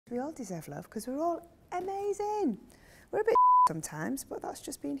We all deserve love because we're all amazing. We're a bit sometimes, but that's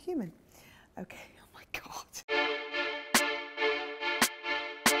just being human. Okay, oh my God.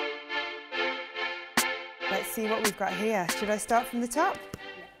 Let's see what we've got here. Should I start from the top?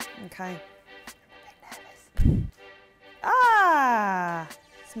 Yeah. Okay. I'm a bit nervous. Ah!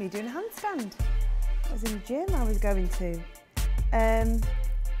 It's me doing a handstand. I was in the gym I was going to.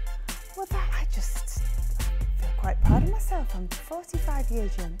 Well, I just feel quite proud of myself. I'm 45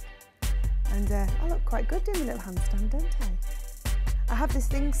 years young. And I look quite good doing a little handstand, don't I? I have this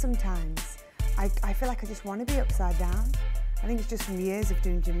thing sometimes. I feel like I just want to be upside down. I think it's just from years of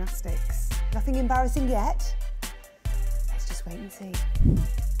doing gymnastics. Nothing embarrassing yet. Let's just wait and see.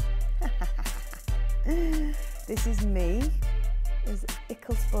 This is me. It's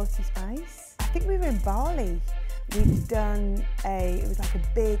Sporty Spice. I think we were in Bali. We'd done it was like a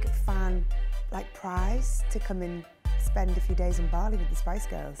big fan prize to come and spend a few days in Bali with the Spice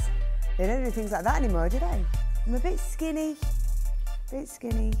Girls. They don't do things like that anymore, do they? I'm a bit skinny.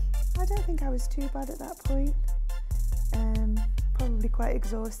 I don't think I was too bad at that point. Probably quite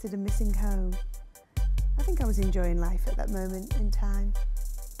exhausted and missing home. I think I was enjoying life at that moment in time.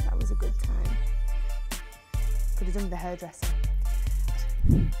 That was a good time. Could have done with the hairdresser.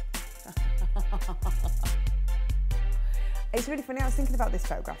 It's really funny, I was thinking about this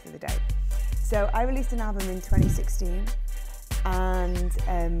photograph the other day. So I released an album in 2016 and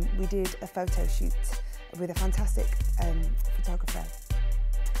we did a photo shoot with a fantastic photographer.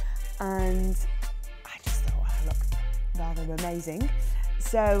 And I just thought, well, I look rather amazing.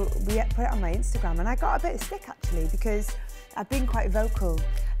 So we put it on my Instagram and I got a bit of stick actually because I've been quite vocal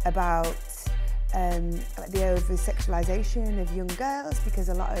about the over-sexualisation of young girls because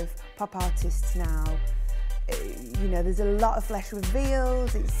a lot of pop artists now, you know, there's a lot of flesh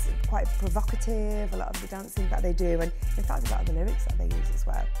revealed, it's quite provocative, a lot of the dancing that they do, and in fact a lot of the lyrics that they use as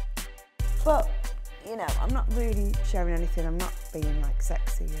well. But, you know, I'm not really sharing anything, I'm not being like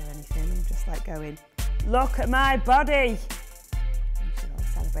sexy or anything, I'm just like going, look at my body! You should all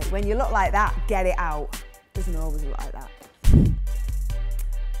celebrate. When you look like that, get it out. It doesn't always look like that.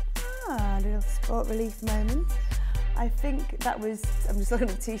 Ah, a little sport relief moment. I think that was, I'm just looking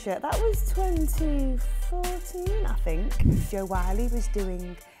at the t-shirt, that was 2014, I think. Jo Wiley was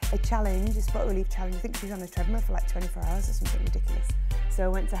doing a challenge, a sport relief challenge. I think she was on a treadmill for like 24 hours or something ridiculous. So I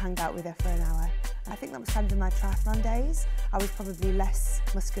went to hang out with her for an hour. I think that was kind of in my triathlon days. I was probably less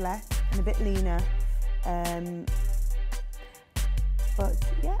muscular and a bit leaner. But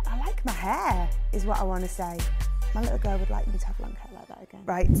yeah, I like my hair, is what I want to say. My little girl would like me to have long hair like that again.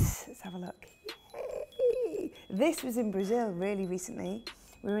 Right, let's have a look. Yay! This was in Brazil really recently.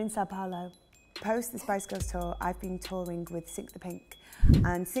 We were in Sao Paulo. Post the Spice Girls tour, I've been touring with Sync the Pink.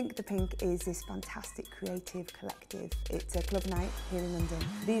 And Sync the Pink is this fantastic creative collective. It's a club night here in London.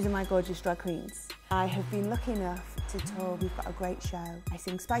 These are my gorgeous drag queens. I have been lucky enough to tour. We've got a great show. I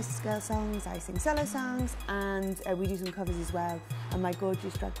sing Spice Girl songs, I sing solo songs, and we do some covers as well. And my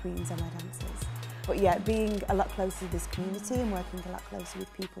gorgeous drag queens are my dancers. But yeah, being a lot closer to this community and working a lot closer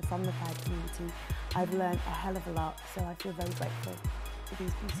with people from the Pride community, I've learned a hell of a lot, so I feel very grateful to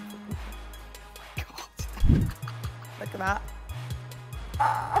these beautiful people. Oh my God. Look at that.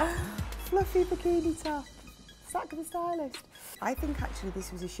 Fluffy bikini top. Sack the stylist. I think actually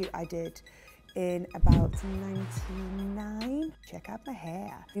this was a shoot I did in about 99. Check out my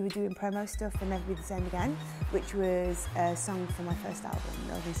hair. We were doing promo stuff for Never Be the Same Again, which was a song from my first album,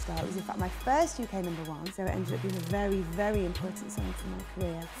 Northern Star. It was in fact my first UK #1, so it ended up being a very, very important song for my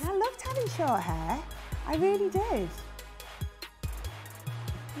career. And I loved having short hair. I really did.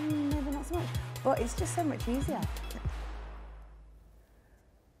 Maybe not so much, but it's just so much easier.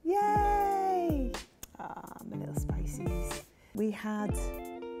 Yay! Ah, my little Spices. We had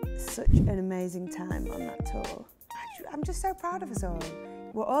such an amazing time on that tour. I'm just so proud of us all.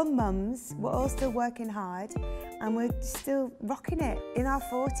 We're all mums, we're all still working hard, and we're still rocking it in our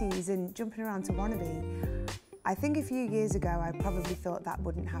 40s and jumping around to Wannabe. I think a few years ago I probably thought that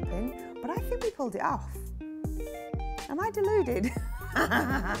wouldn't happen, but I think we pulled it off. Am I deluded?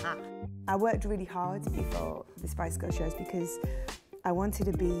 I worked really hard before the Spice Girls shows because I wanted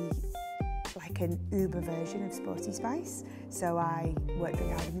to be like an Uber version of Sporty Spice. So I worked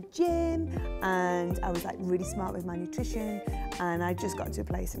really hard in the gym and I was like really smart with my nutrition, and I just got to a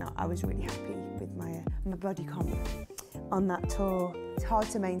place and I was really happy with my body comp on that tour. It's hard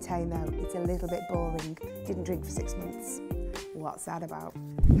to maintain though, it's a little bit boring. Didn't drink for 6 months. What's that about?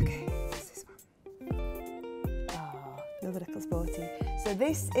 Okay, what's this one? Oh, another little sporty. So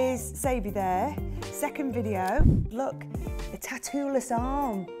this is Savey there, second video. Look, a tattoo-less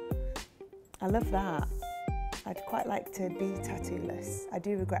arm. I love that. I'd quite like to be tattooless. I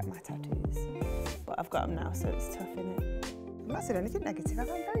do regret my tattoos, but I've got them now, so it's tough, innit? I'm not saying anything negative, I'm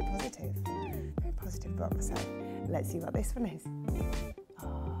very positive. Very positive about myself. Let's see what this one is.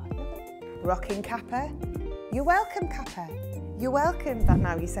 Oh, love it. Rocking Kappa. You're welcome, Kappa. You're welcome that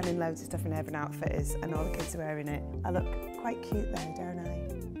now you're selling loads of stuff in Urban Outfitters and all the kids are wearing it. I look quite cute though, don't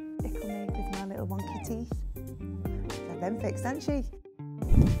I? Ickle me with my little wonky teeth. She's had them fixed, hasn't she?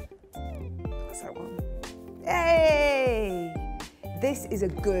 What's that one? Hey! This is a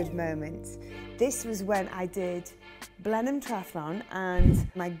good moment. This was when I did Blenheim Triathlon,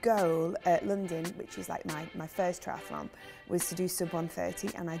 and my goal at London, which is like my first triathlon, was to do sub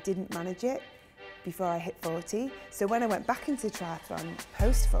 130, and I didn't manage it before I hit 40. So when I went back into triathlon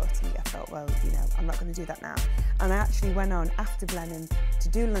post 40, I thought, well, you know, I'm not going to do that now. And I actually went on after Blenheim to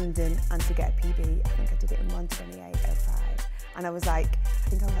do London and to get a PB. I think I did it in 1:28.05. And I was like, I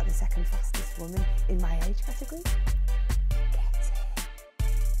think I was like the second fastest woman in my age category. Get it.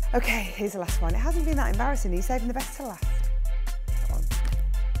 Okay, here's the last one. It hasn't been that embarrassing. Are you saving the best to last? That one.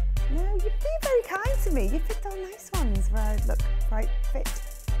 No, you've been very kind to me. You picked all nice ones where I look quite fit.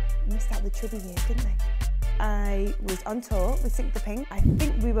 Missed out the chubby years, didn't they? I was on tour with Sink the Pink. I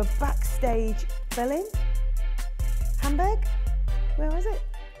think we were backstage filling. Hamburg? Where was it?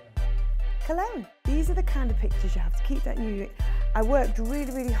 Cologne. These are the kind of pictures you have to keep, don't you? I worked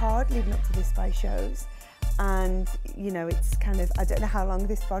really, really hard leading up to the Spice shows. And, you know, it's kind of, I don't know how long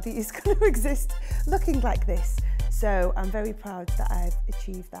this body is going to exist looking like this. So I'm very proud that I've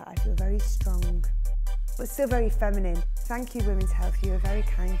achieved that. I feel very strong, but still very feminine. Thank you, Women's Health. You were very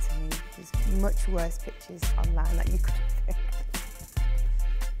kind to me. There's much worse pictures online that you could have picked.